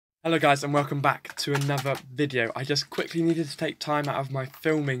Hello guys and welcome back to another video. I just quickly needed to take time out of my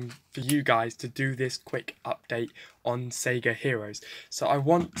filming for you guys to do this quick update on SEGA Heroes. So I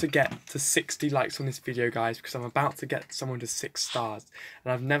want to get to 60 likes on this video guys because I'm about to get someone to 6 stars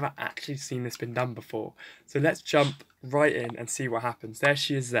and I've never actually seen this been done before. So let's jump right in and see what happens. There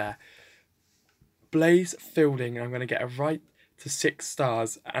she is there. Blaze Fielding, and I'm going to get her right to 6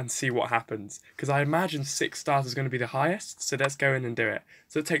 stars and see what happens, because I imagine 6 stars is going to be the highest, so let's go in and do it.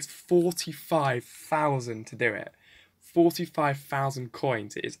 So it takes 45,000 to do it. 45,000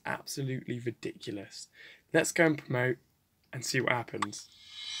 coins. It is absolutely ridiculous. Let's go and promote and see what happens.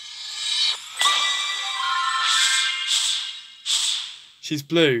 She's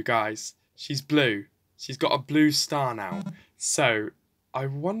blue, guys. She's blue. She's got a blue star now. So I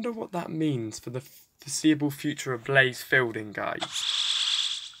wonder what that means for the foreseeable future of Blaze Fielding, guys.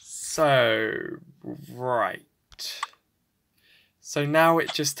 So, right. So now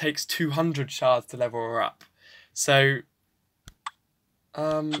it just takes 200 shards to level her up. So,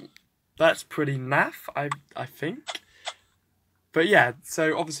 that's pretty naff, I think. But yeah,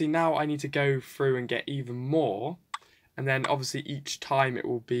 so obviously now I need to go through and get even more. And then obviously each time it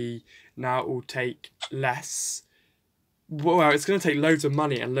will be, now it will take less. Well, it's going to take loads of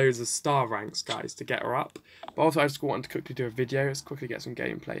money and loads of star ranks, guys, to get her up. But also, I just wanted to quickly do a video. Let's quickly get some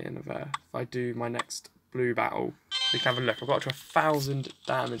gameplay in of her. If I do my next blue battle, we can have a look. I've got to 1,000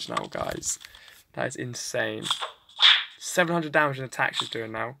 damage now, guys. That is insane. 700 damage in attack she's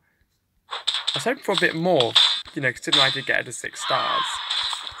doing now. I was hoping for a bit more, you know, considering I did get her to 6 stars.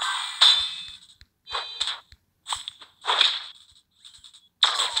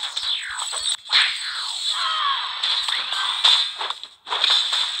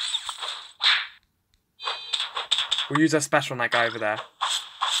 We'll use our special on that guy over there.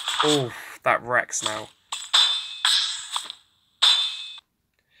 Oh, that wrecks now.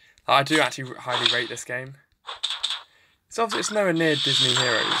 I do actually highly rate this game. It's obviously it's nowhere near Disney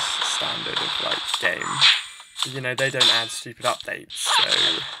Heroes standard of like game. You know, they don't add stupid updates, so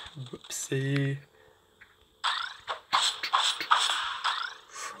whoopsie.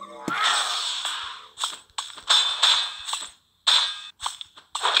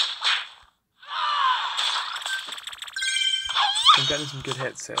 I'm getting some good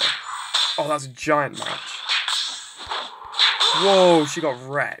hits here. Oh, that's a giant match. Whoa, she got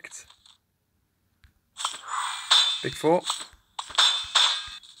wrecked. Big four.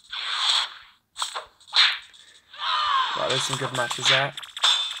 Right, there's some good matches there.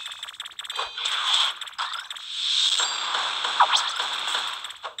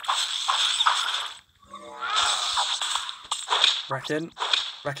 Wrecking.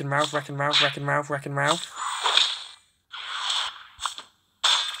 Wrecking Ralph, wrecking Ralph, wrecking Ralph, wrecking Ralph.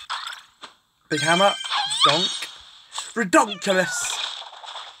 Big hammer. Donk. Redonkulous!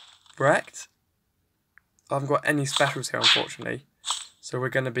 Wrecked. I haven't got any specials here, unfortunately. So we're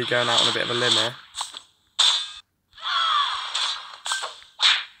going to be going out on a bit of a limb here.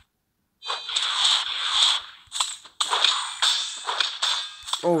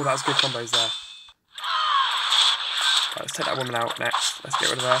 Oh, that was good combos there. Right, let's take that woman out next. Let's get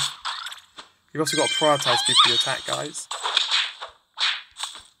rid of her. You've also got to prioritise people you attack, guys.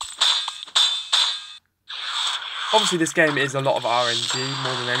 Obviously this game is a lot of RNG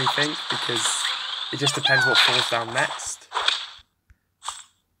more than anything, because it just depends what falls down next.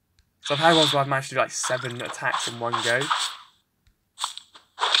 So I've had ones where I've managed to do like 7 attacks in one go.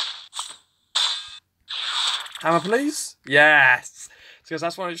 Hammer please? Yes! So guys, I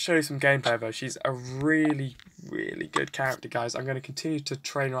just wanted to show you some gameplay of her. She's a really, really good character, guys. I'm going to continue to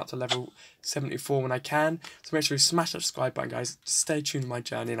train her up to level 74 when I can. So make sure you smash that subscribe button, guys. Stay tuned to my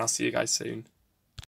journey and I'll see you guys soon.